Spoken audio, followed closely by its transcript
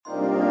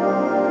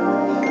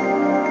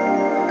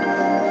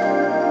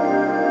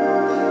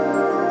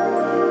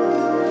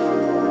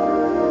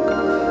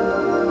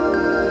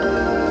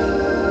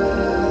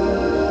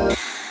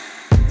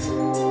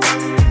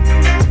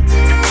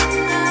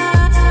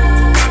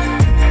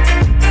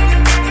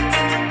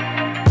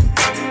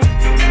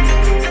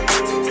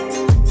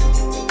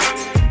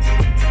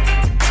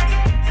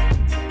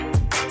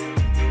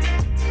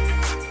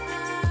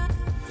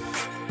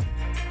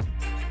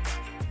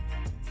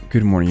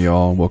Good morning,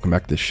 y'all. Welcome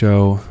back to the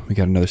show. We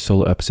got another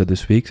solo episode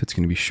this week, so it's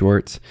going to be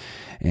short.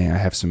 And I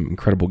have some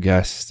incredible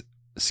guests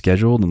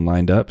scheduled and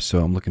lined up, so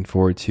I'm looking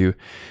forward to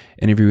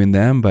interviewing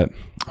them. But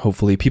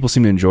hopefully people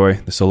seem to enjoy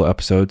the solo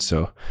episodes,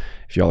 so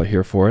if y'all are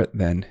here for it,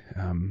 then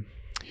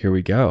here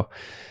we go.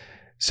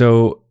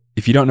 So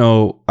if you don't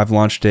know, I've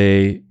launched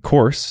a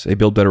course, a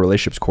Build Better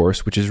Relationships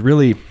course, which is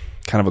really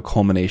kind of a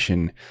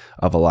culmination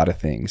of a lot of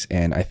things.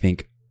 And I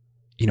think,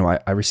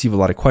 I receive a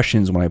lot of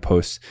questions when I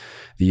post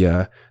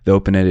the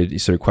open-ended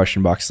sort of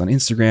question boxes on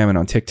Instagram and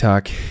on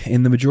TikTok.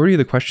 And the majority of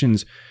the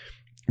questions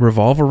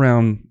revolve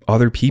around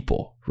other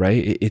people,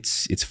 right?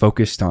 It's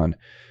focused on,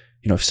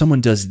 if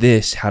someone does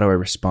this, how do I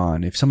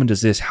respond? If someone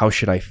does this, how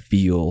should I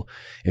feel?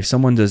 If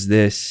someone does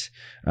this,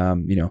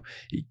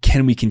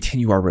 can we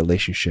continue our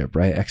relationship,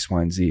 right? X,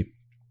 Y, and Z.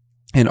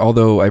 And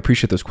although I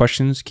appreciate those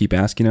questions, keep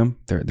asking them.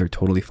 They're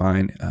totally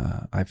fine.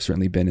 I've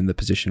certainly been in the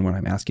position when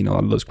I'm asking a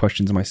lot of those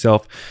questions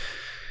myself.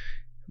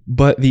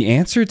 But the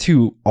answer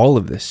to all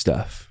of this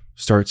stuff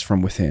starts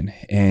from within.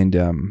 And,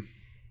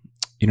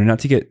 not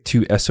to get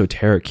too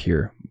esoteric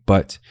here,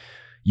 but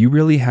you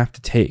really have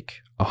to take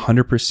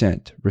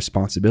 100%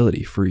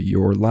 responsibility for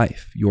your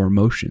life, your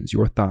emotions,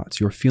 your thoughts,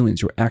 your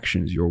feelings, your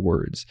actions, your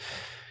words.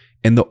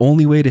 And the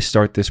only way to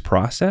start this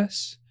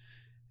process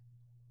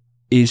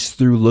is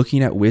through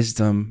looking at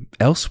wisdom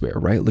elsewhere,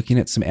 right? Looking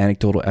at some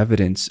anecdotal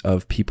evidence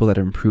of people that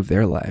have improved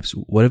their lives.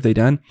 What have they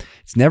done?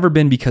 It's never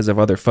been because of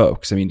other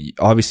folks. I mean,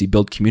 obviously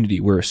build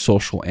community. We're a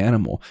social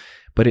animal,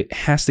 but it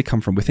has to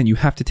come from within. You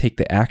have to take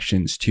the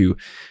actions to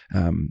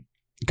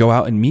go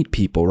out and meet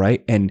people,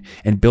 right? And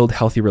build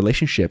healthy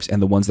relationships,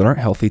 and the ones that aren't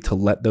healthy, to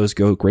let those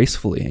go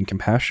gracefully and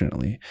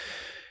compassionately.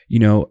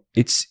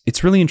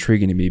 It's really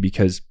intriguing to me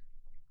because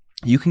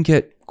you can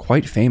get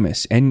quite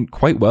famous and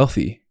quite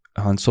wealthy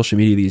on social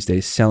media these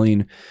days,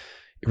 selling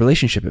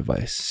relationship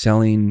advice,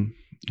 selling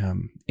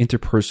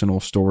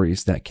interpersonal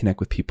stories that connect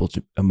with people's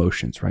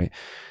emotions, right?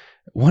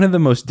 One of the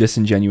most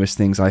disingenuous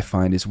things I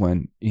find is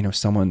when,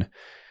 someone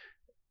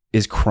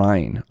is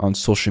crying on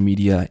social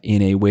media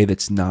in a way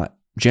that's not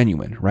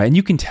genuine, right? And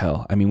you can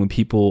tell, when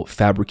people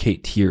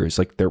fabricate tears,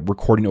 like they're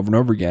recording over and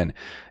over again,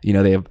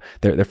 they have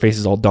their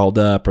faces all dolled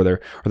up, or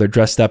they're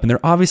dressed up, and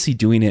they're obviously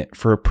doing it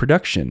for a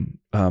production,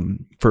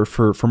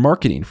 for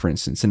marketing, for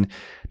instance. And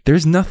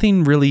there's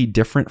nothing really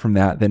different from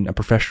that than a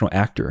professional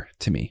actor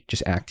to me,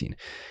 just acting.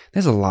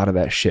 There's a lot of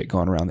that shit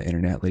going around the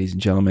internet, ladies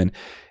and gentlemen.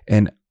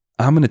 And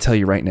I'm going to tell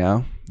you right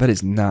now, that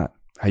is not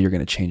how you're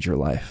going to change your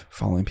life,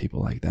 following people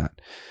like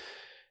that.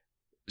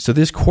 So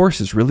this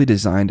course is really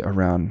designed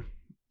around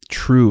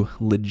true,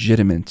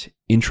 legitimate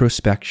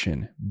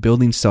introspection,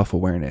 building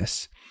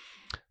self-awareness,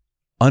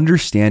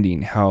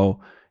 understanding how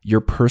your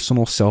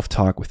personal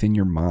self-talk within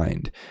your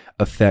mind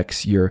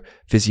affects your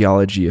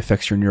physiology,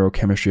 affects your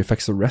neurochemistry,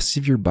 affects the rest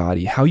of your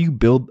body, how you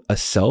build a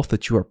self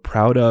that you are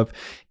proud of,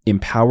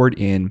 empowered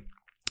in,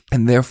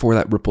 and therefore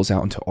that ripples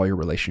out into all your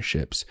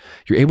relationships.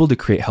 You're able to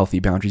create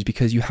healthy boundaries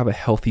because you have a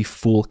healthy,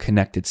 full,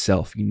 connected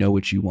self. You know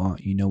what you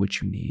want. You know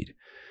what you need.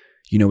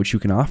 You know what you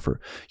can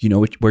offer. You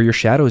know where your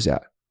shadow's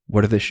at.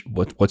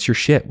 What's your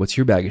shit? What's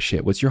your bag of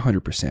shit? What's your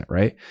 100%,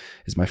 right?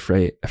 As my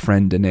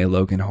friend Danae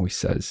Logan always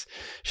says.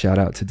 Shout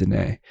out to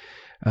Danae.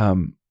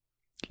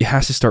 It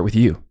has to start with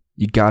you.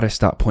 You got to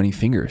stop pointing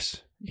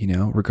fingers,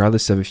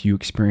 regardless of if you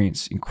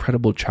experience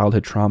incredible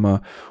childhood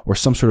trauma or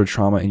some sort of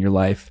trauma in your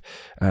life.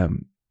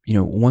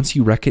 Once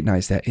you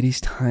recognize that, it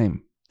is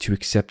time to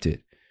accept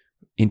it,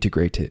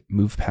 integrate it,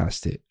 move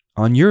past it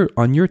on your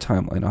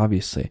timeline,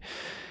 obviously.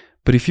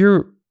 But if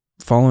you're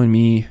following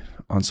me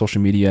on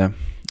social media,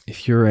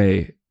 if you're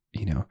a,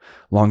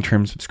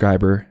 long-term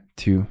subscriber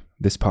to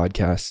this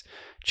podcast,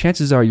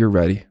 chances are you're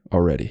ready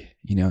already.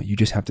 You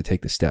just have to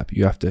take the step.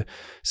 You have to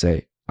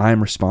say, I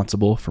am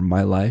responsible for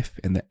my life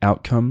and the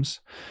outcomes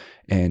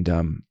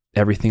and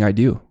everything I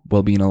do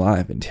while being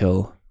alive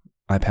until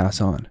I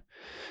pass on.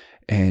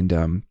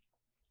 And,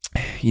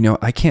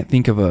 I can't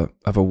think of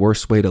a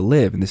worse way to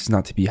live. And this is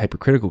not to be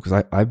hypercritical,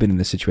 because I've been in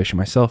this situation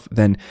myself,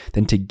 than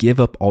to give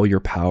up all your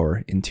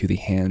power into the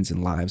hands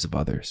and lives of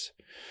others.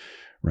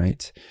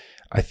 Right?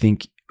 I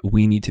think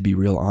we need to be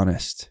real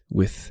honest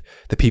with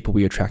the people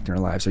we attract in our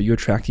lives. Are you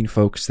attracting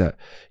folks that,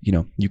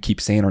 you keep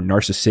saying are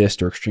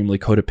narcissist or extremely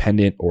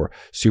codependent or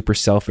super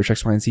selfish,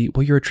 X, Y, and Z?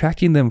 Well, you're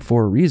attracting them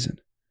for a reason.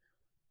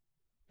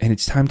 And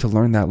it's time to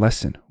learn that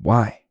lesson.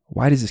 Why?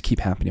 Why does this keep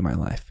happening in my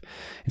life?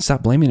 And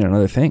stop blaming it on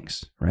other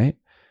things, right?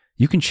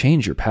 You can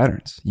change your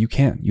patterns. You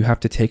can. You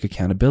have to take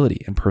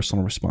accountability and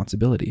personal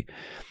responsibility.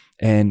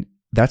 And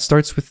that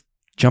starts with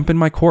jump in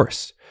my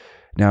course.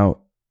 Now,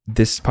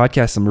 this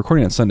podcast I'm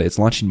recording on Sunday. It's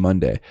launching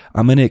Monday.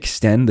 I'm going to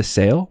extend the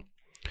sale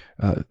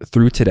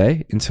through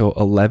today until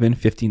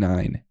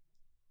 11:59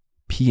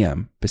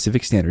 p.m.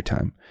 Pacific Standard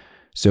Time.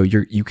 So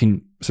you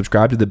can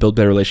subscribe to the Build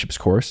Better Relationships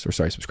course,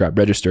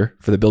 register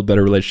for the Build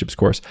Better Relationships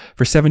course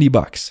for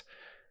 $70.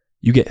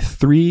 You get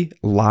 3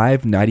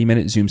 live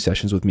 90-minute Zoom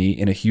sessions with me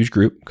in a huge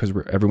group, because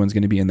everyone's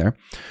going to be in there.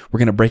 We're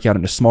going to break out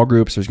into small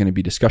groups. There's going to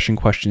be discussion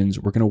questions.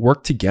 We're going to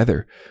work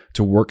together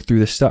to work through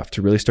this stuff,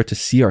 to really start to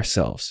see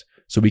ourselves,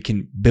 so we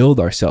can build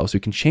ourselves. We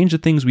can change the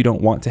things we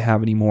don't want to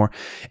have anymore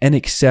and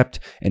accept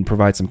and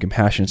provide some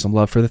compassion and some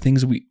love for the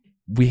things we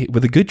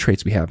with the good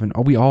traits we have. And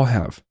we all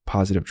have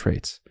positive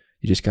traits.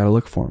 You just got to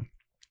look for them.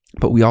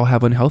 But we all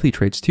have unhealthy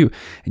traits too.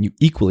 And you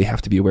equally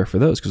have to be aware for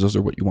those because those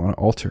are what you want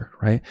to alter,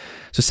 right?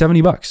 So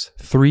 $70,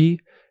 3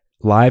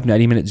 live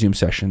 90-minute Zoom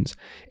sessions,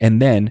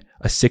 and then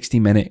a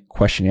 60-minute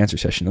question and answer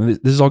session. And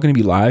this is all going to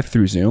be live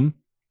through Zoom.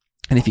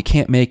 And if you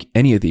can't make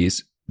any of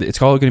these,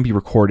 it's all going to be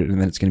recorded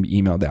and then it's going to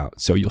be emailed out.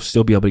 So you'll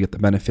still be able to get the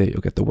benefit.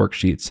 You'll get the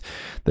worksheets,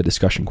 the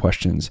discussion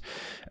questions.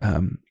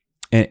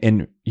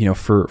 And you know,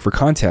 for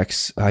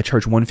context, I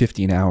charge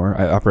 $150 an hour.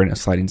 I operate on a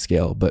sliding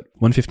scale, but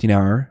 $150 an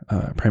hour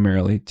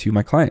primarily to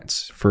my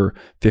clients for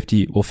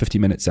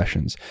 50-minute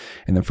sessions.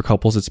 And then for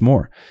couples, it's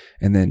more.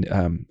 And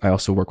then I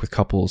also work with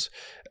couples.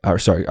 I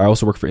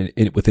also work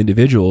with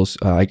individuals.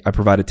 I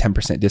provide a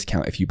 10%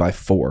 discount if you buy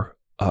 4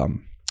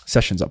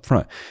 sessions up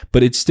front.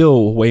 But it's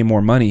still way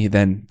more money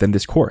than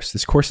this course.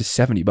 This course is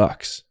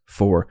 $70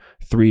 for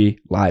 3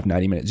 live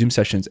 90-minute Zoom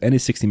sessions and a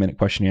 60-minute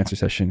question and answer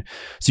session.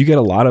 So you get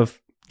a lot of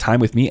time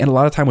with me and a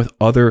lot of time with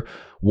other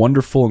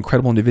wonderful,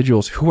 incredible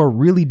individuals who are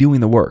really doing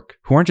the work,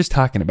 who aren't just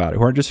talking about it,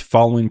 who aren't just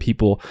following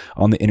people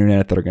on the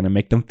internet that are going to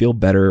make them feel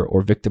better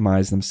or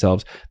victimize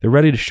themselves. They're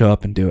ready to show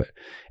up and do it.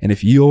 And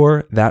if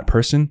you're that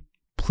person,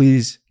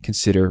 please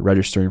consider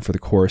registering for the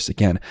course.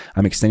 Again,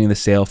 I'm extending the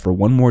sale for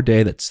one more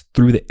day. That's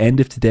through the end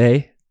of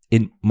today,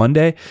 in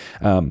Monday.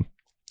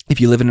 If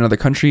you live in another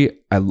country,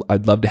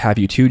 I'd love to have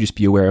you too. Just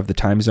be aware of the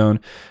time zone.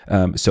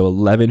 So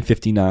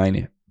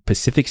 11:59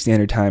 Pacific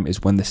Standard Time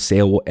is when the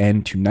sale will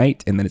end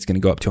tonight, and then it's going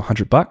to go up to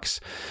 $100.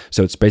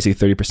 So it's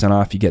basically 30%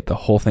 off. You get the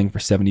whole thing for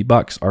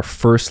 $70. Our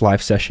first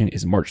live session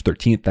is March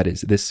 13th. That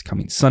is this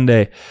coming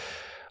Sunday.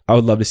 I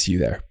would love to see you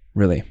there,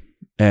 really.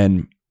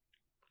 And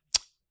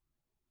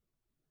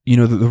you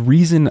know, the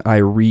reason I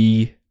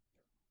retitled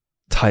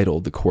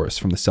the course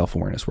from the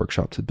Self-Awareness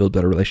Workshop to Build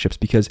Better Relationships,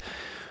 because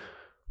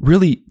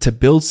really to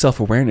build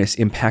self-awareness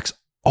impacts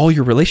all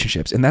your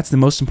relationships. And that's the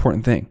most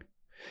important thing.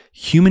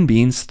 Human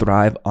beings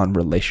thrive on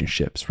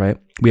relationships, right?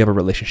 We have a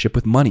relationship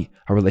with money,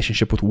 a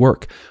relationship with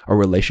work, a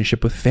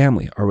relationship with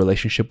family, a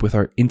relationship with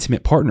our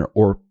intimate partner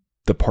or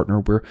the partner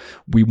where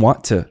we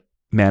want to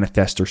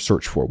manifest or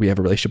search for. We have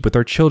a relationship with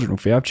our children,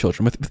 if we have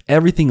children, with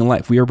everything in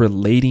life. We are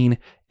relating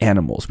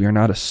animals. We are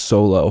not a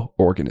solo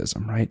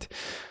organism, right?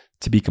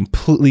 To be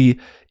completely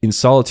in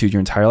solitude your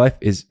entire life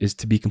is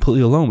to be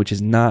completely alone, which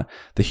is not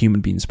the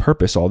human being's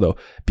purpose. Although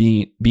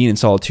being in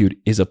solitude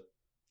is a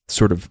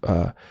sort of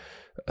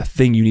a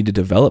thing you need to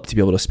develop to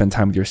be able to spend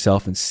time with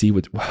yourself and see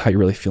how you're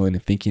really feeling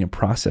and thinking and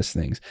process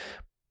things.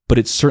 But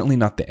it's certainly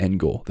not the end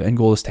goal. The end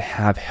goal is to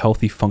have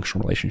healthy,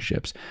 functional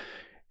relationships.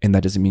 And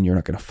that doesn't mean you're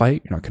not going to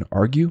fight, you're not going to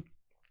argue,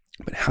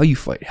 but how you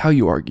fight, how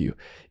you argue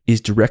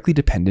is directly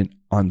dependent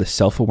on the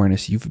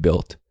self-awareness you've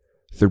built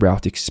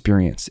throughout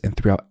experience and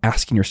throughout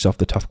asking yourself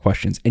the tough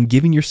questions and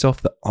giving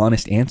yourself the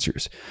honest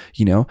answers.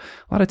 You know,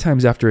 a lot of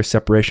times after a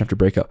separation, after a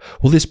breakup,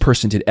 well, this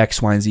person did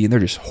X, Y, and Z and they're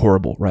just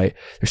horrible, right?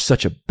 They're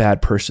such a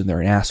bad person. They're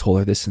an asshole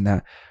or this and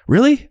that.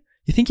 Really?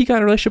 You think you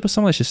got a relationship with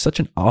someone that's just such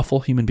an awful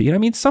human being? I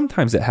mean,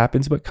 sometimes it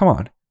happens, but come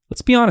on.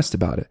 Let's be honest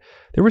about it.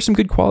 There were some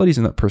good qualities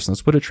in that person.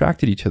 That's what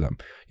attracted you to them.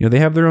 You know, they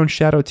have their own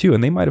shadow too,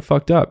 and they might have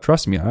fucked up.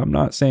 Trust me, I'm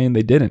not saying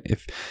they didn't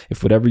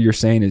if whatever you're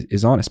saying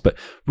is honest, but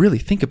really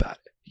think about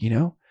it, you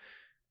know?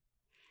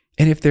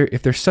 And if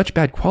there's such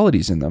bad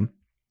qualities in them,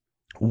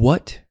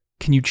 what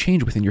can you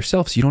change within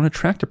yourself so you don't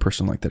attract a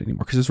person like that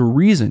anymore? Because there's a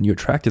reason you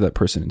attracted that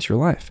person into your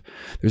life.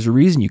 There's a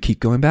reason you keep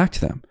going back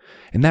to them.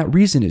 And that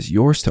reason is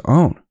yours to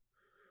own.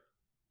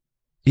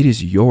 It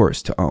is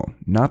yours to own,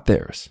 not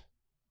theirs.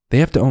 They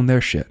have to own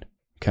their shit,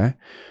 okay?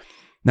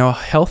 Now, a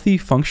healthy,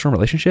 functional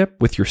relationship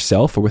with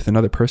yourself or with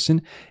another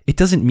person, it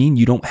doesn't mean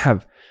you don't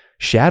have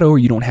shadow or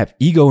you don't have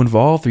ego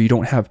involved or you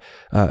don't have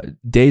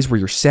days where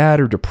you're sad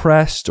or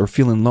depressed or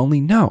feeling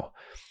lonely. No,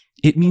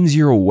 it means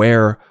you're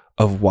aware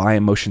of why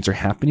emotions are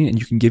happening and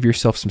you can give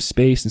yourself some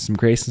space and some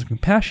grace and some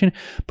compassion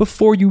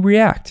before you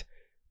react.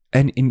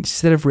 And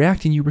instead of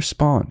reacting, you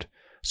respond.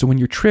 So when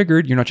you're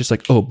triggered, you're not just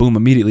like, oh, boom,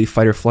 immediately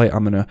fight or flight.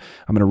 I'm gonna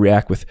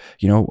react with,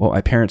 you know, well,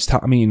 my parents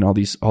taught me and all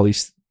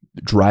these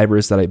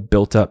drivers that I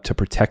built up to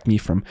protect me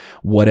from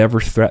whatever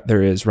threat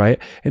there is, right?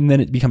 And then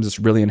it becomes this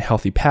really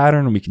unhealthy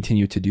pattern, and we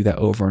continue to do that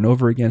over and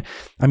over again.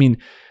 I mean,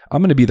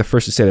 I'm gonna be the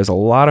first to say there's a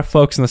lot of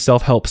folks in the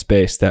self-help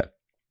space that,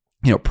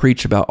 you know,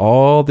 preach about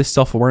all this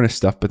self-awareness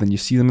stuff, but then you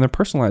see them in their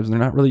personal lives and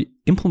they're not really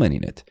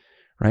implementing it,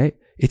 right?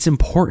 It's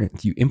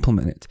important you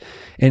implement it.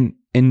 And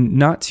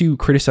not to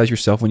criticize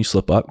yourself when you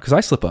slip up, because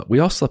I slip up. We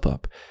all slip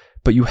up.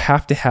 But you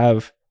have to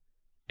have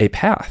a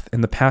path.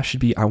 And the path should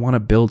be, I want to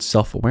build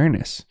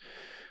self-awareness.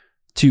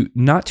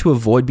 Not to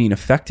avoid being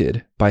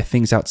affected by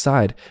things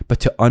outside, but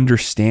to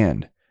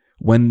understand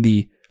when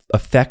the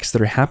effects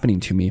that are happening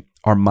to me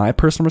are my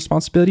personal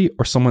responsibility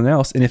or someone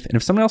else. And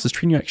if someone else is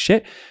treating you like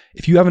shit,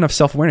 if you have enough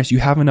self-awareness, you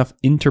have enough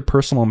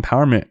interpersonal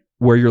empowerment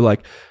where you're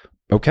like,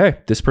 okay,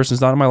 this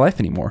person's not in my life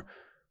anymore.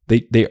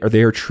 They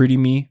are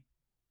treating me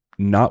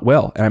not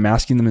well. And I'm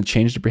asking them to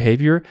change their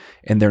behavior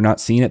and they're not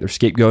seeing it. They're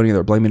scapegoating,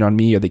 they're blaming it on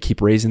me, or they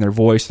keep raising their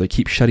voice, or they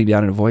keep shutting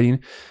down and avoiding.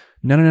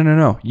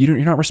 No. You're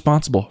not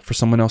responsible for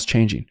someone else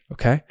changing,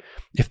 okay?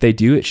 If they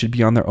do, it should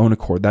be on their own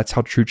accord. That's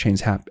how true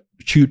change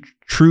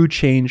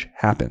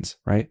happens,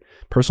 right?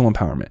 Personal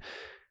empowerment.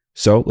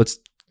 So let's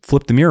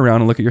flip the mirror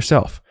around and look at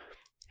yourself.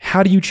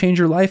 How do you change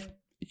your life?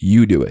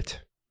 You do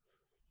it.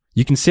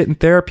 You can sit in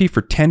therapy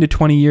for 10 to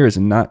 20 years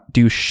and not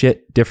do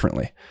shit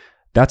differently.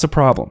 That's a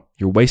problem.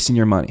 You're wasting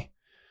your money.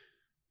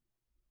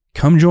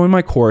 Come join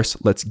my course.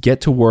 Let's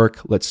get to work.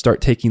 Let's start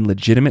taking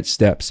legitimate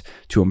steps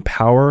to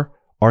empower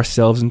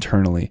ourselves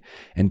internally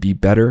and be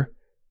better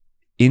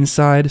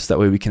inside, so that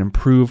way we can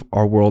improve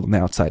our world on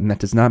the outside. And that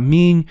does not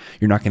mean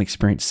you're not going to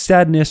experience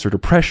sadness or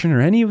depression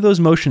or any of those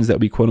emotions that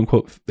we quote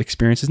unquote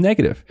experience as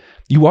negative.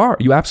 You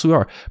absolutely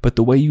are. But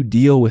the way you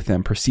deal with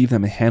them, perceive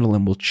them, and handle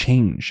them will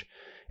change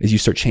as you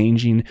start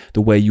changing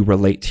the way you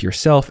relate to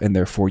yourself, and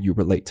therefore you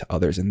relate to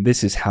others. And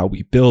this is how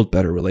we build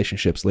better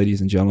relationships,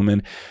 ladies and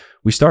gentlemen.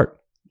 We start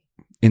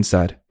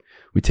inside.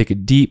 We take a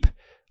deep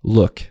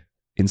look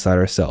inside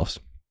ourselves.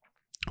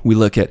 We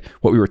look at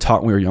what we were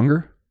taught when we were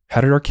younger.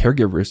 How did our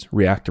caregivers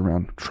react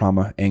around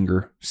trauma,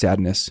 anger,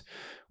 sadness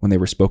when they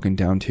were spoken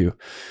down to?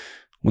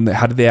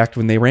 How did they act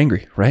when they were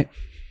angry, right?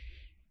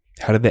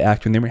 How did they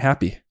act when they were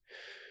happy?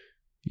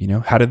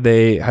 How did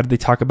they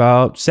talk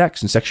about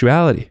sex and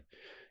sexuality?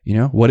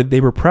 What did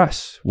they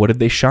repress? What did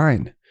they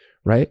shine,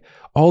 right?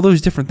 All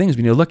those different things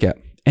we need to look at.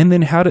 And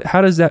then how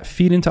does that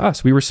feed into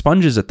us? We were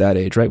sponges at that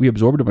age, right? We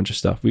absorbed a bunch of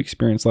stuff. We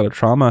experienced a lot of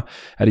trauma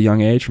at a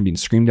young age from being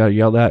screamed at or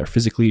yelled at, or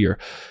physically or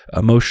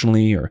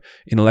emotionally or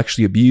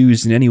intellectually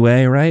abused in any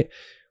way, right?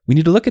 We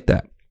need to look at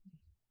that.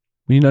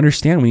 We need to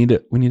understand. We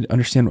need to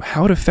understand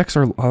how it affects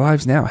our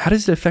lives now. How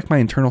does it affect my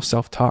internal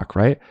self-talk,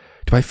 right?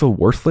 Do I feel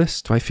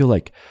worthless? Do I feel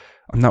like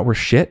I'm not worth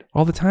shit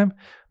all the time?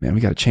 Man,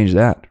 we got to change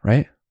that,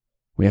 right?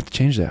 We have to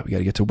change that. We got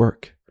to get to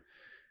work.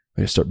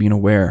 We got to start being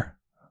aware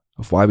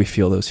of why we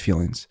feel those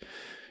feelings.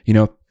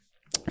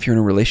 If you're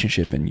in a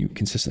relationship and you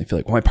consistently feel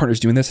like, well, my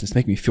partner's doing this and it's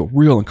making me feel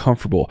real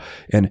uncomfortable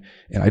and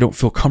I don't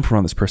feel comfortable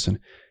around this person.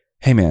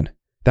 Hey man,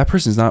 that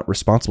person's not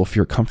responsible for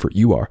your comfort.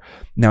 You are.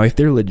 Now, if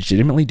they're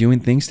legitimately doing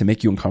things to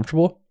make you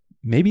uncomfortable,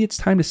 maybe it's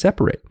time to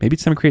separate. Maybe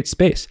it's time to create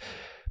space.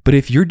 But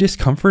if your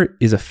discomfort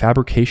is a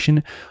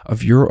fabrication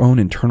of your own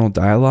internal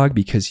dialogue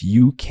because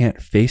you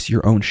can't face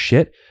your own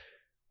shit,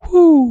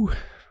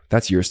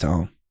 that's yours to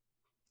own.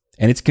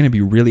 And it's going to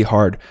be really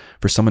hard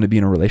for someone to be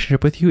in a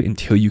relationship with you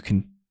until you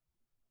can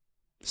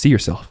see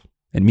yourself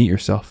and meet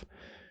yourself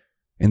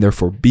and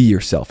therefore be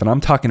yourself. And I'm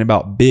talking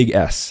about big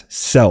S,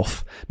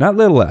 self, not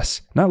little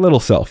s, not little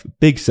self,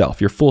 big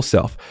self, your full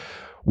self,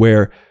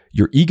 where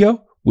your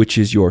ego, which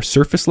is your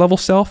surface level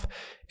self,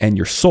 and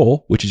your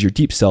soul, which is your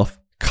deep self,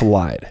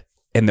 collide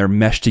and they're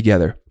meshed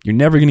together. You're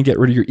never going to get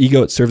rid of your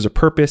ego. It serves a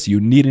purpose. You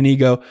need an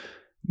ego.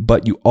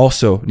 But you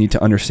also need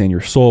to understand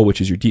your soul,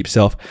 which is your deep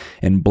self,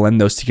 and blend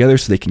those together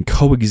so they can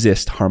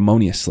coexist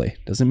harmoniously.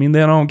 Doesn't mean they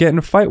don't get in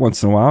a fight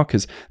once in a while,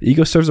 because the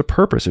ego serves a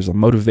purpose. There's a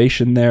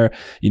motivation there.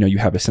 You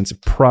have a sense of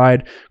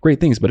pride, great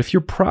things. But if your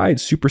pride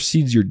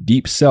supersedes your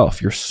deep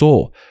self, your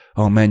soul,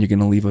 oh man, you're going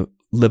to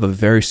live a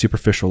very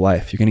superficial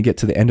life. You're going to get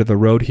to the end of the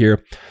road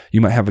here.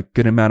 You might have a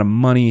good amount of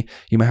money.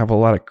 You might have a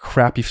lot of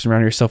crap you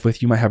surround yourself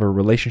with. You might have a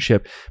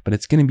relationship, but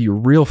it's going to be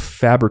real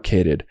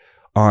fabricated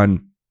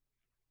on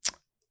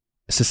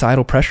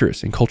societal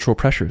pressures and cultural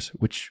pressures,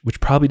 which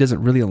probably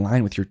doesn't really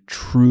align with your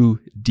true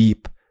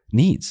deep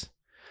needs.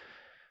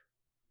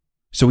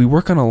 So we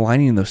work on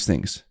aligning those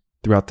things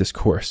throughout this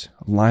course,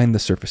 align the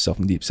surface self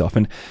and deep self.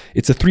 And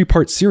it's a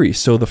 3-part series.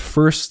 So the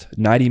first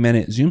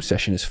 90-minute Zoom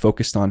session is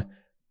focused on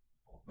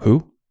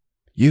who?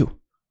 You,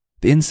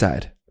 the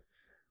inside.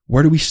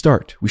 Where do we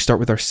start? We start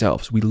with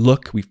ourselves. We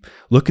look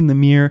in the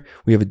mirror.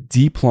 We have a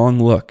deep, long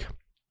look.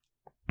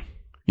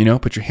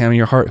 Put your hand on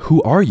your heart.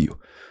 Who are you?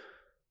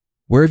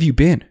 Where have you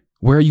been?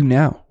 Where are you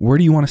now? Where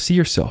do you want to see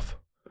yourself?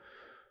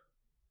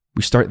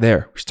 We start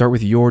there. We start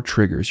with your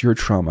triggers, your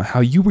trauma, how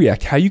you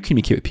react, how you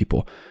communicate with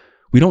people.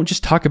 We don't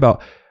just talk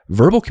about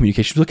verbal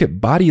communication. We look at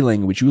body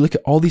language. We look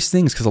at all these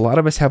things because a lot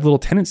of us have little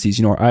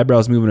tendencies. Our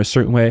eyebrows move in a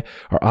certain way,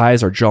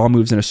 our jaw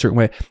moves in a certain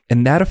way,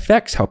 and that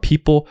affects how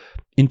people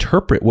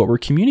interpret what we're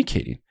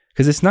communicating,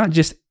 because it's not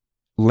just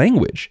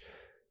language.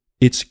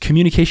 It's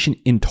communication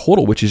in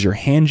total, which is your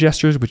hand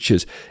gestures, which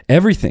is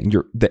everything,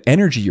 the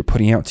energy you're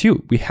putting out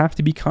too. We have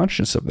to be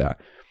conscious of that.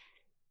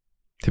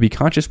 To be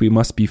conscious, we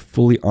must be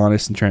fully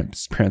honest and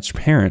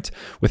transparent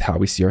with how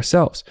we see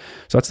ourselves.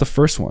 So that's the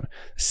first one.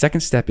 The second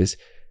step is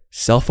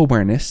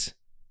self-awareness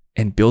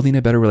and building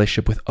a better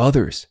relationship with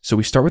others. So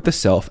we start with the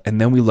self,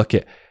 and then we look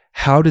at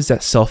how does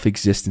that self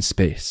exist in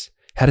space?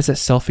 How does that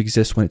self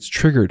exist when it's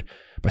triggered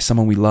by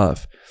someone we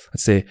love?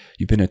 Let's say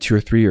you've been in a 2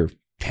 or 3 or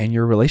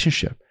 10-year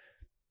relationship.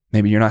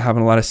 Maybe you're not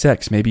having a lot of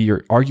sex. Maybe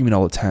you're arguing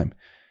all the time.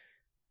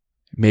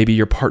 Maybe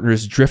your partner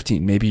is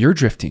drifting. Maybe you're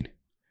drifting.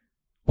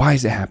 Why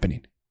is it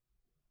happening?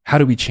 How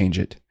do we change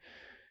it?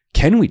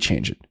 Can we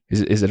change it?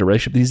 Is it a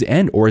relationship that needs to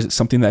end, or is it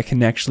something that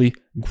can actually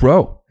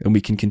grow and we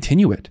can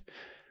continue it?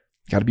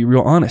 Got to be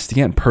real honest.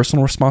 Again,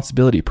 personal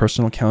responsibility,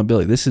 personal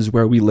accountability. This is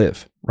where we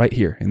live, right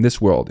here in this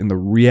world, in the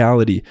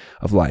reality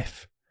of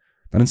life.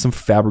 Not in some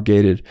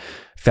fabricated,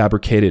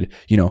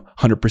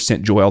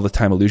 100% joy all the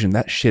time illusion.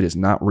 That shit is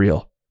not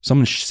real.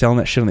 Someone's selling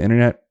that shit on the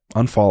internet,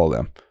 unfollow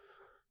them.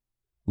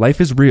 Life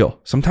is real.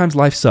 Sometimes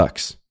life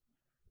sucks,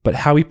 but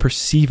how we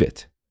perceive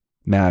it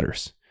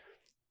matters.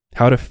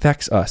 How it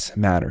affects us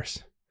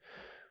matters.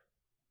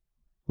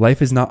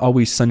 Life is not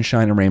always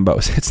sunshine and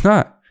rainbows. It's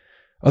not.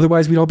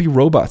 Otherwise, we'd all be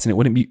robots and it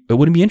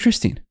wouldn't be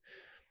interesting.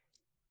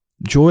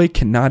 Joy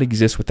cannot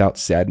exist without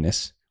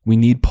sadness. We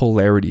need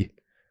polarity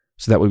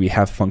so that way we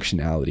have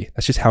functionality.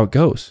 That's just how it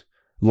goes.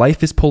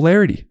 Life is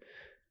polarity.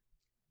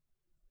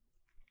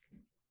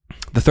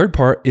 The third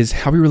part is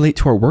how we relate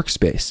to our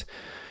workspace.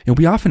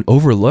 We often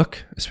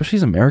overlook, especially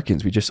as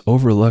Americans, we just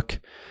overlook,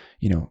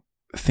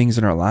 things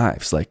in our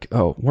lives like,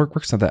 oh,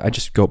 work's not that. I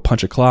just go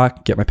punch a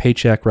clock, get my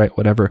paycheck, right?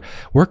 Whatever.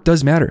 Work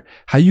does matter.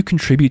 How you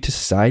contribute to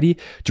society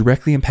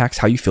directly impacts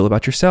how you feel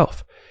about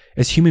yourself.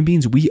 As human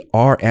beings, we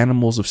are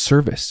animals of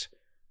service.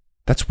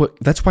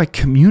 That's why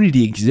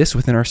community exists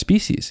within our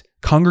species.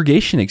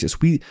 Congregation exists.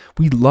 We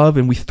love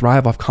and we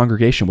thrive off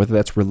congregation, whether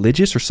that's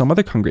religious or some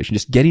other congregation,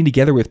 just getting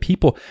together with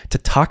people to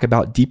talk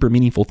about deeper,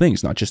 meaningful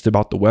things, not just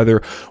about the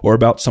weather or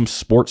about some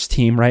sports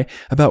team, right?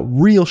 About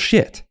real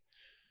shit.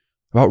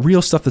 About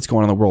real stuff that's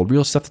going on in the world,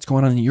 real stuff that's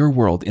going on in your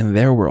world, in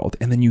their world.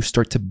 And then you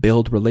start to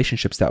build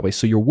relationships that way.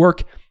 So your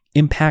work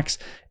impacts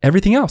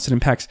everything else. It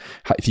impacts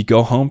if you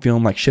go home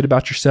feeling like shit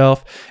about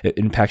yourself. It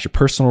impacts your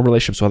personal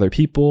relationships with other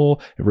people,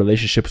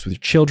 relationships with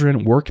your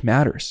children. Work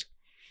matters.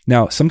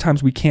 Now,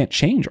 sometimes we can't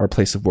change our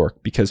place of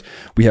work because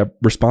we have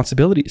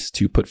responsibilities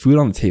to put food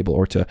on the table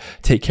or to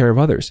take care of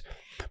others.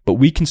 But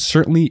we can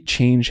certainly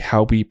change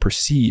how we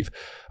perceive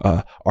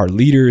our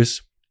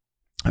leaders,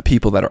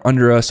 people that are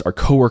under us, our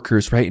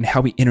coworkers, right? And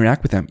how we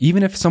interact with them.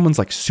 Even if someone's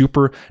like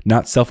super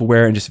not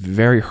self-aware and just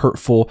very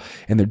hurtful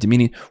and they're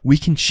demeaning, we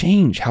can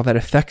change how that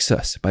affects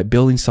us by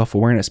building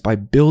self-awareness, by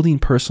building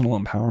personal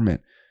empowerment.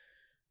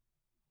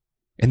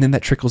 And then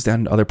that trickles down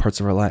into other parts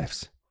of our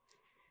lives.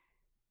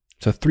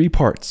 So 3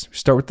 parts.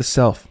 Start with the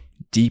self.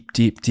 Deep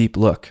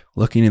look,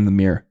 looking in the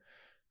mirror,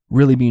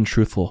 really being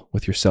truthful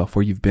with yourself,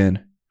 where you've been,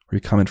 where you're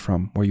coming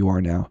from, where you are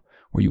now,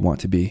 where you want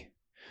to be.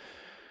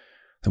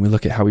 Then we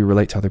look at how we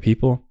relate to other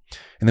people.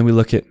 And then we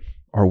look at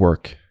our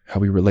work, how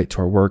we relate to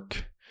our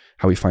work,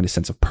 how we find a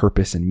sense of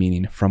purpose and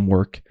meaning from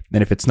work.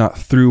 And if it's not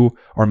through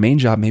our main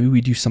job, maybe we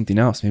do something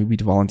else. Maybe we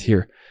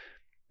volunteer.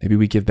 Maybe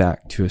we give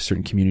back to a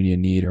certain community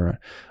in need or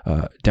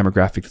a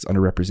demographic that's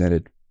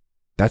underrepresented.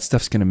 That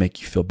stuff's going to make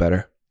you feel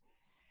better.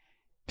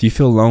 If you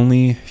feel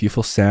lonely, if you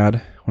feel sad,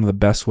 one of the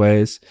best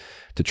ways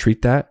to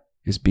treat that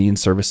is be in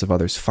service of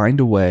others. Find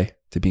a way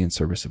to be in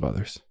service of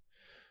others.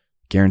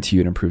 Guarantee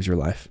you it improves your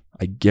life.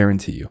 I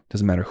guarantee you.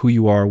 Doesn't matter who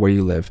you are, where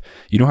you live.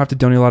 You don't have to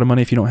donate a lot of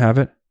money if you don't have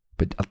it,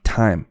 but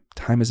time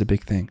is a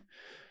big thing.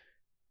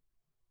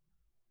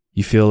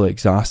 You feel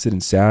exhausted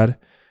and sad.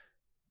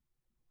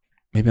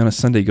 Maybe on a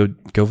Sunday,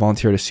 go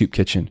volunteer at a soup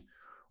kitchen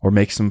or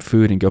make some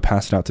food and go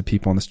pass it out to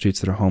people on the streets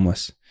that are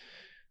homeless.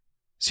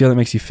 See how that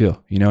makes you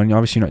feel, and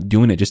obviously you're not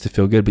doing it just to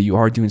feel good, but you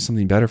are doing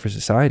something better for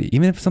society,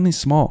 even if it's something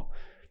small.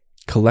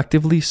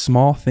 Collectively,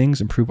 small things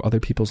improve other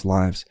people's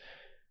lives,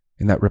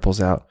 and that ripples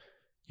out.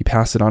 You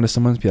pass it on to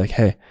someone, be like,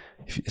 hey,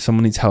 if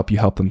someone needs help, you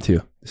help them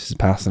too. This is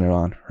passing it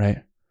on,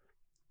 right?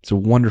 It's a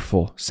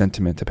wonderful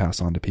sentiment to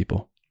pass on to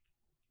people.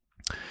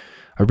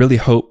 I really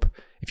hope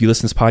if you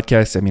listen to this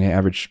podcast, I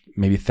average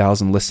maybe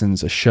 1,000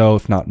 listens a show,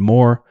 if not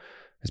more.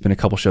 There's been a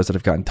couple shows that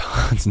have gotten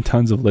tons and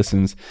tons of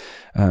listens.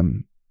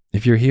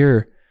 If you're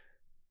here,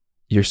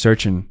 you're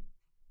searching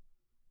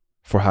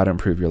for how to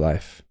improve your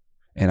life.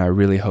 And I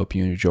really hope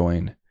you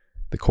join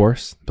the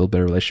course, Build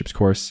Better Relationships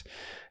course.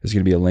 There's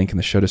going to be a link in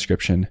the show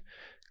description.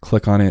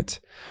 Click on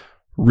it,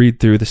 read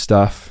through the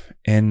stuff,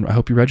 and I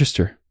hope you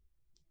register.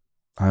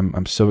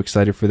 I'm so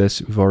excited for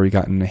this. We've already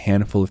gotten a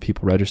handful of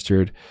people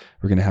registered.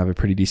 We're going to have a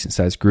pretty decent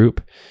sized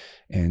group,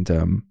 and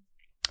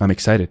I'm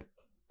excited.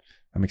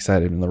 I've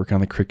been working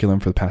on the curriculum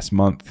for the past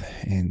month,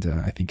 and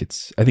I think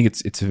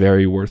it's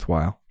very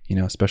worthwhile,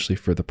 especially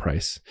for the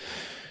price.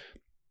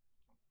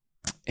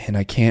 And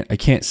I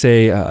can't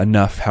say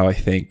enough how I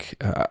think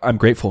I'm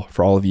grateful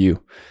for all of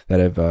you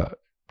that have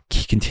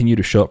continue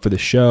to show up for the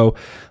show,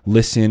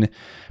 listen,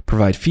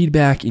 provide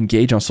feedback,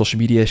 engage on social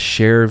media,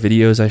 share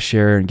videos I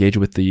share, engage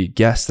with the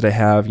guests that I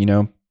have.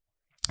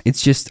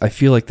 It's just, I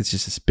feel like it's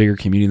just this bigger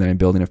community that I'm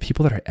building of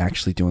people that are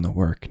actually doing the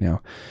work.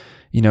 Now,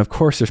 of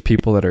course, there's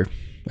people that are,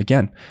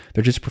 again,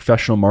 they're just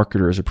professional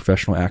marketers or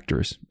professional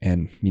actors,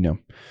 and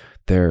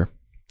they're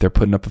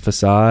putting up a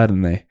facade,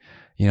 and they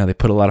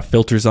put a lot of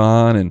filters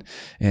on, and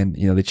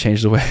they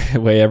change the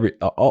way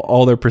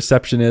all their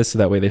perception is, so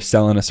that way they're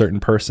selling a certain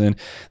person.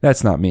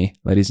 That's not me,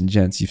 ladies and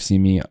gents. You've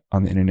seen me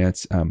on the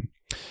internet,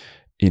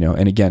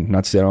 and again,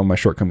 not to say all my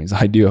shortcomings.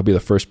 I'll be the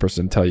first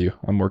person to tell you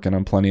I'm working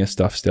on plenty of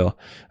stuff still,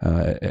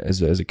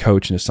 as a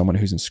coach and as someone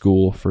who's in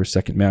school for a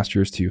second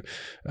master's to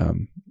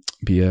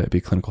be a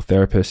clinical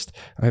therapist.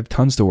 I have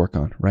tons to work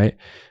on, right?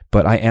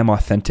 But I am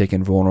authentic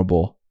and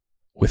vulnerable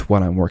with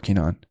what I'm working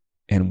on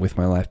and with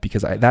my life,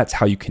 because that's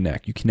how you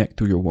connect. You connect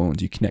through your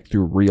wounds. You connect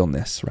through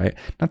realness, right?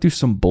 Not through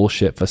some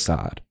bullshit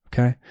facade,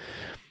 okay?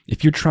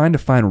 If you're trying to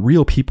find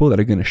real people that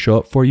are going to show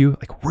up for you,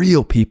 like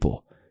real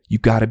people, you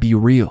got to be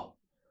real.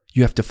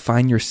 You have to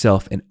find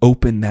yourself and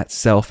open that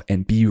self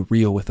and be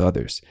real with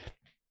others.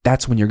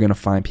 That's when you're going to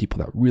find people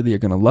that really are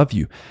going to love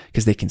you,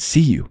 because they can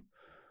see you.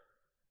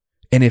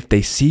 And if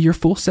they see your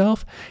full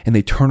self and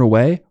they turn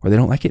away or they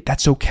don't like it,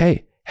 that's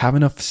okay. Have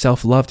enough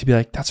self-love to be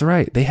like, that's all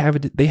right. They have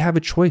a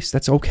choice.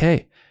 That's okay.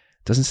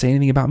 It doesn't say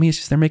anything about me. It's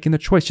just they're making their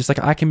choice, just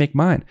like I can make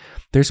mine.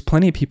 There's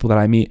plenty of people that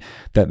I meet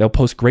that they'll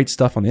post great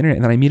stuff on the internet,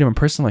 and then I meet them in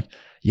person, like,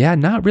 yeah,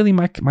 not really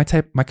my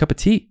cup of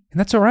tea. And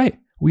that's all right.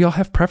 We all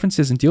have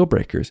preferences and deal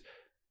breakers,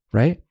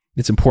 right?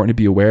 It's important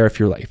to be aware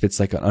if it's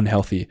like an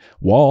unhealthy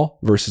wall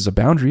versus a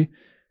boundary.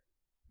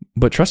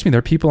 But trust me, there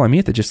are people I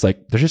meet that just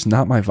like, they're just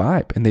not my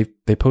vibe, and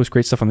they post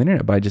great stuff on the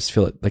internet, but I just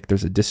feel like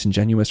there's a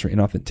disingenuous or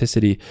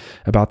inauthenticity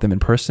about them in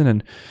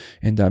person.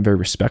 And I'm very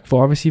respectful,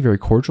 obviously, very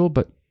cordial,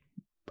 but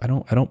I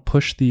don't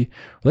push the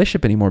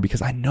relationship anymore,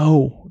 because I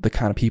know the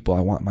kind of people I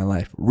want in my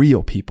life.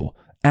 Real people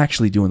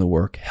actually doing the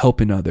work,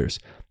 helping others,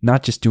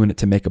 not just doing it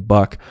to make a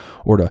buck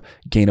or to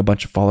gain a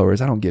bunch of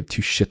followers. I don't give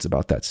two shits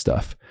about that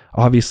stuff.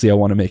 Obviously, I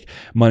want to make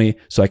money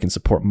so I can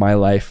support my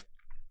life,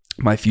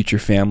 my future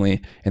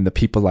family, and the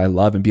people I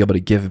love, and be able to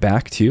give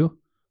back to.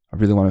 I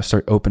really want to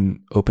start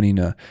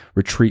opening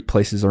retreat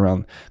places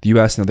around the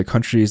U.S. and other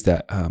countries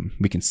that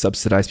we can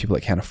subsidize people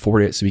that can't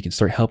afford it, so we can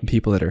start helping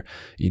people that are,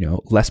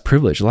 less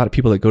privileged. A lot of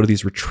people that go to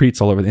these retreats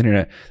all over the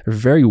internet are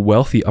very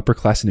wealthy, upper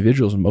class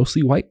individuals,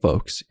 mostly white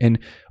folks. And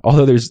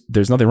although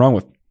there's nothing wrong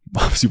with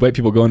obviously white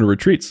people going to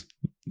retreats,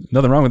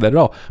 nothing wrong with that at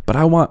all. But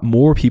I want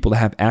more people to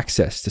have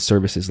access to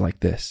services like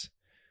this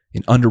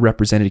in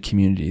underrepresented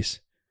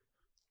communities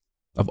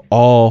of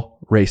all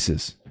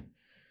races,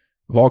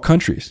 of all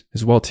countries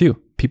as well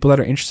too. People that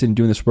are interested in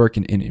doing this work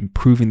and in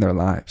improving their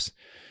lives.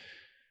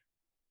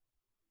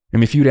 I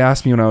mean, if you'd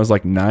asked me when I was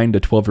like 9 to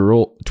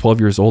 12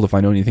 years old if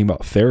I know anything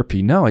about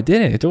therapy, no, I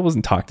didn't. It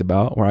wasn't talked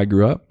about where I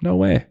grew up. No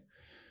way.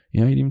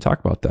 You didn't even talk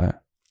about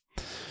that.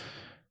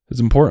 It's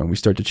important. We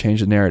start to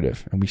change the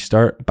narrative, and we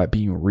start by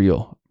being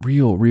real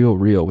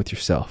with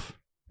yourself,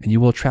 and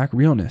you will attract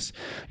realness.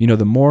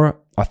 The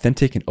more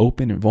authentic and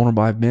open and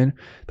vulnerable I've been,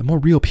 the more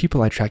real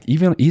people I attract,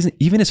 even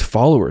as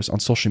followers on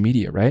social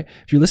media, right?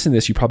 If you listen to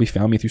this, you probably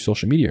found me through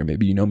social media, or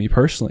maybe you know me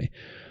personally,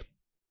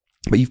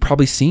 but you've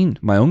probably seen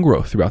my own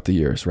growth throughout the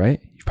years, right?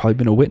 You've probably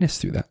been a witness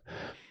through that.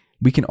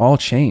 We can all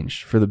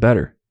change for the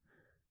better.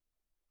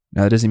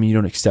 Now, that doesn't mean you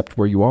don't accept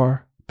where you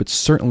are, but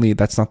certainly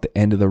that's not the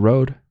end of the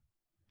road.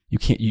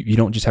 You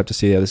don't just have to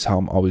say, yeah, this is how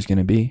I'm always going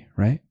to be,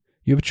 right?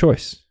 You have a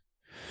choice.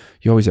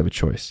 You always have a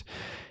choice.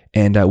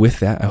 And with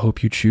that, I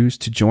hope you choose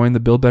to join the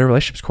Build Better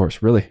Relationships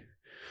course, really.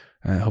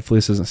 Hopefully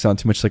this doesn't sound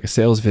too much like a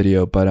sales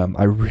video, but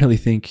I really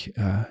think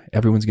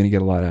everyone's going to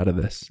get a lot out of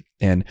this.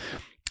 And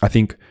I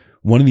think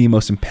one of the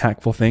most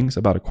impactful things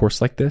about a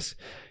course like this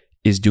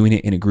is doing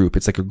it in a group.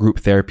 It's like a group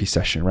therapy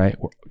session, right?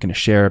 We're going to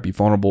share, be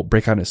vulnerable,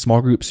 break out into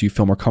small groups so you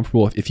feel more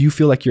comfortable. If you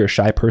feel like you're a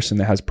shy person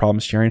that has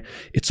problems sharing,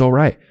 it's all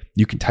right.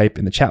 You can type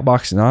in the chat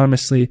box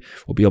anonymously.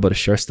 We'll be able to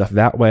share stuff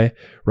that way,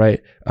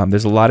 right?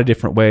 There's a lot of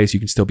different ways you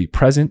can still be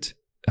present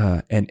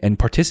and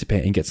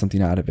participate and get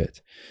something out of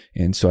it.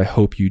 And so I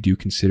hope you do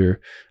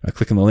consider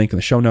clicking the link in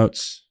the show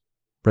notes,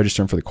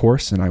 registering for the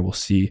course, and I will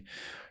see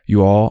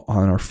you all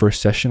on our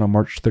first session on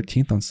March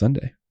 13th on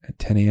Sunday at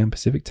 10 a.m.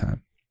 Pacific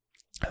time.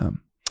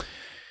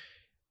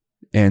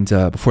 And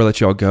before I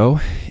let you all go,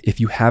 if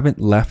you haven't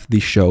left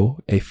the show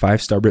a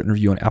 5-star written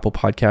review on Apple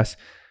Podcasts,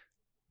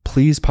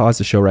 please pause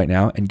the show right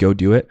now and go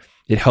do it.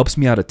 It helps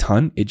me out a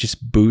ton. It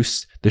just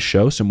boosts the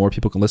show so more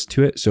people can listen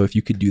to it. So if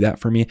you could do that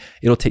for me,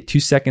 it'll take 2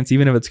 seconds,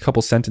 even if it's a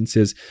couple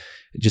sentences.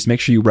 Just make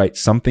sure you write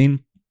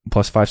something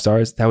plus 5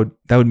 stars. That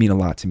would mean a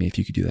lot to me if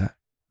you could do that.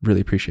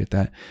 Really appreciate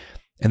that.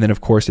 And then,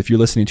 of course, if you're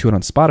listening to it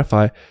on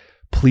Spotify,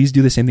 please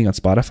do the same thing on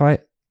Spotify.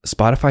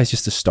 Spotify is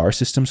just a star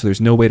system, so there's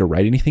no way to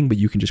write anything, but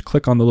you can just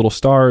click on the little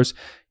stars,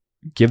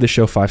 give the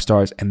show 5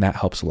 stars, and that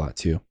helps a lot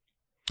too.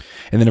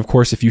 And then, of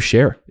course, if you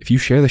share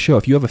the show,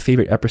 if you have a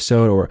favorite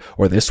episode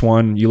or this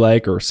one you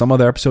like or some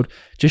other episode,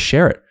 just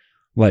share it.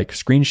 Like,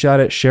 screenshot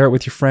it, share it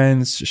with your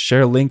friends,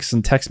 share links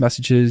and text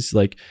messages,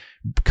 like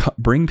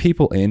bring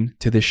people in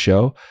to this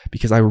show,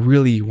 because I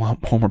really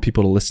want more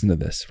people to listen to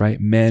this, right?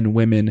 Men,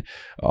 women,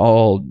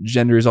 all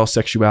genders, all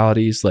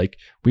sexualities. Like,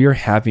 we are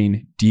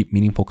having deep,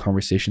 meaningful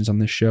conversations on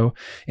this show,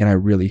 and I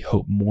really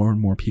hope more and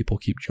more people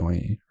keep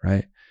joining,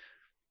 right?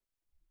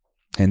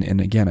 And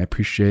again, I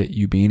appreciate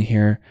you being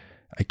here.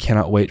 I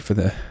cannot wait for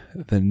the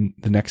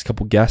next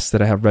couple guests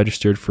that I have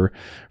registered for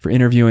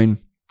interviewing.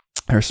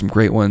 There are some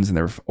great ones, and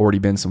there have already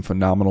been some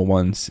phenomenal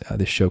ones.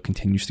 This show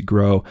continues to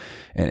grow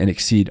and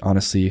exceed,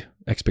 honestly,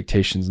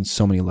 expectations in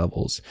so many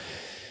levels.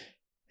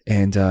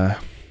 And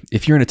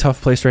if you're in a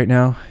tough place right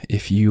now,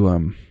 if you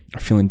are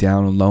feeling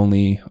down and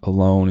lonely,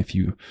 alone, if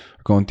you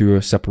are going through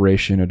a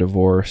separation, a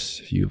divorce,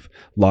 if you've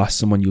lost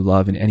someone you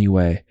love in any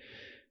way,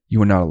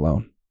 you are not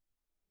alone.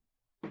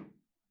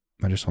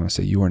 I just want to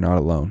say you are not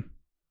alone.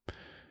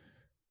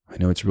 I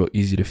know it's real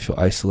easy to feel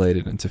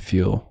isolated and to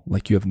feel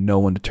like you have no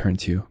one to turn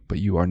to, but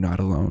you are not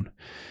alone.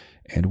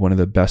 And one of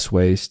the best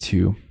ways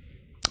to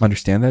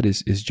understand that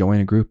is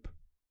join a group,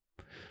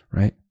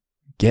 right?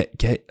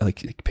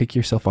 Pick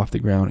yourself off the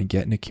ground and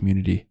get in a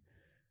community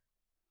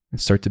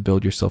and start to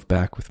build yourself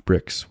back with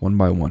bricks one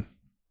by one.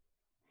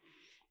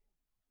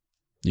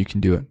 You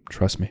can do it.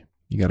 Trust me.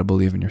 You got to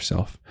believe in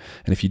yourself.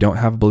 And if you don't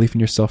have a belief in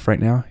yourself right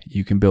now,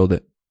 you can build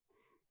it.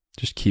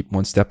 Just keep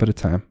one step at a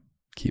time.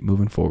 Keep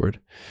moving forward.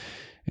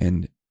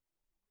 And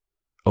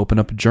open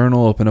up a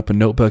journal, open up a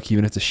notebook,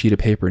 even if it's a sheet of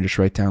paper, and just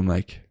write down,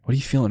 like, what are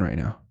you feeling right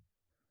now?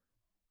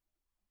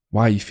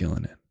 Why are you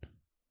feeling it?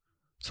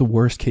 It's the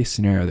worst case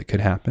scenario that could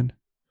happen.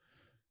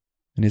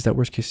 And is that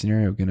worst case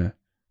scenario going to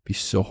be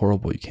so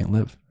horrible you can't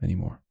live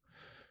anymore?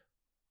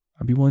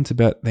 I'd be willing to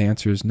bet the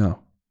answer is no,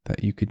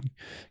 that you could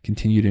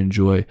continue to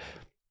enjoy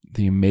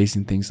the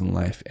amazing things in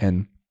life.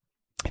 And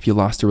if you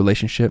lost a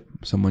relationship,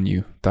 someone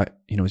you thought,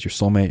 was your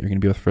soulmate, you're going to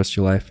be with for the rest of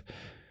your life,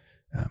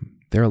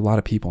 there are a lot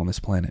of people on this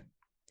planet.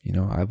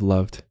 I've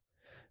loved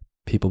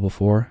people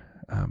before,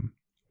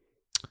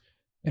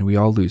 and we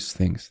all lose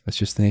things. That's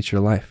just the nature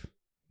of life.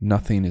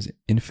 Nothing is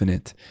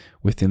infinite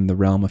within the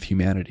realm of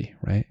humanity,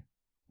 right?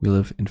 We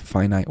live in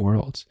finite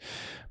worlds.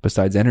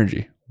 Besides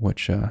energy,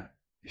 which,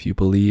 if you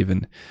believe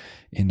in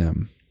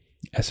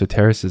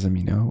esotericism,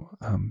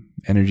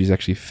 energy is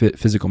actually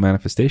physical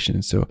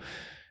manifestation. So,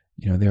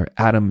 there are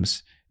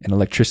atoms and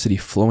electricity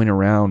flowing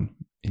around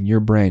in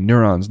your brain,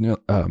 neurons,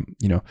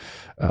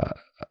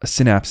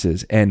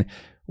 synapses. And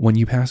when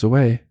you pass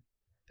away,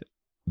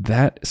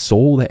 that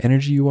soul, that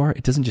energy you are,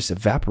 it doesn't just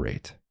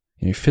evaporate.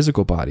 Your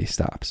physical body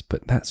stops,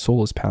 but that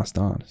soul is passed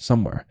on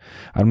somewhere.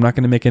 I'm not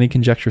going to make any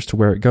conjectures to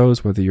where it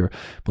goes, whether you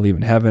believe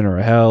in heaven or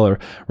hell or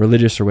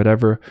religious or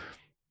whatever,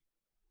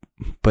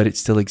 but it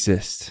still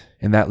exists.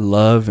 And that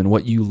love and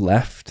what you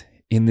left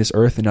in this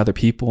earth and other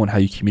people and how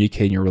you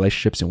communicate in your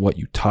relationships and what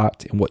you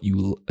taught and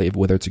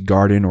whether it's a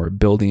garden or a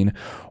building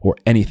or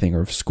anything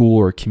or a school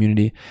or a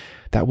community,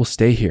 that will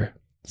stay here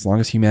as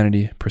long as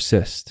humanity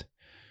persists.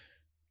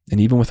 And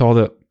even with all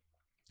the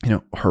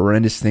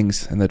horrendous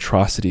things and the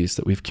atrocities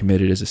that we've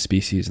committed as a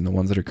species and the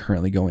ones that are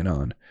currently going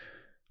on,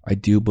 I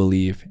do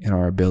believe in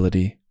our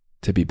ability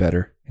to be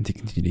better and to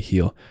continue to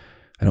heal.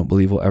 I don't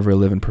believe we'll ever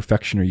live in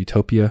perfection or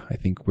utopia. I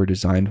think we're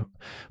designed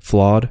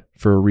flawed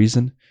for a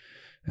reason,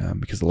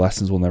 because the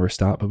lessons will never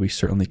stop, but we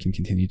certainly can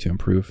continue to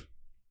improve.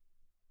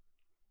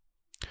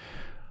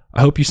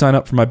 I hope you sign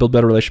up for my Build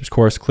Better Relationships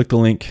course. Click the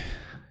link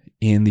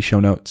in the show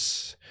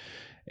notes.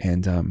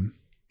 And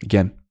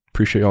again,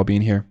 appreciate you all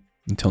being here.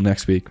 Until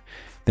next week,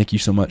 thank you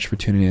so much for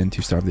tuning in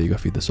to Starve the Ego,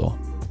 Feed the Soul.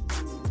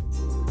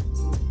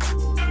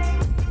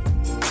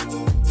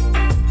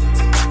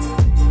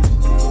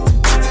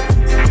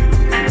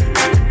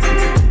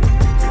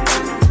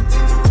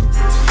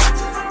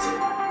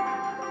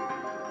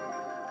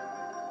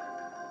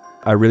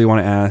 I really want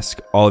to ask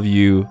all of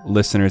you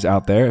listeners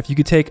out there, if you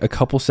could take a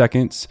couple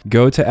seconds,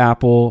 go to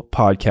Apple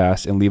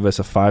Podcasts and leave us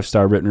a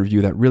 5-star written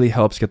review. That really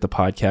helps get the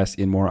podcast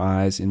in more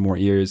eyes, in more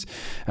ears,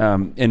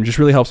 and just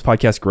really helps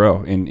podcasts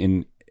grow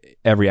in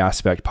every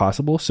aspect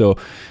possible. So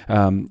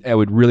I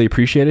would really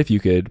appreciate it if you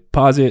could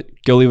pause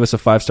it, go leave us a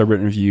 5-star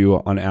written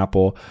review on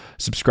Apple,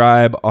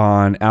 subscribe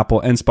on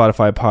Apple and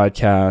Spotify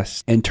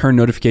podcasts, and turn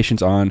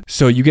notifications on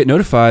so you get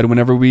notified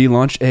whenever we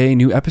launch a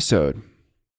new episode.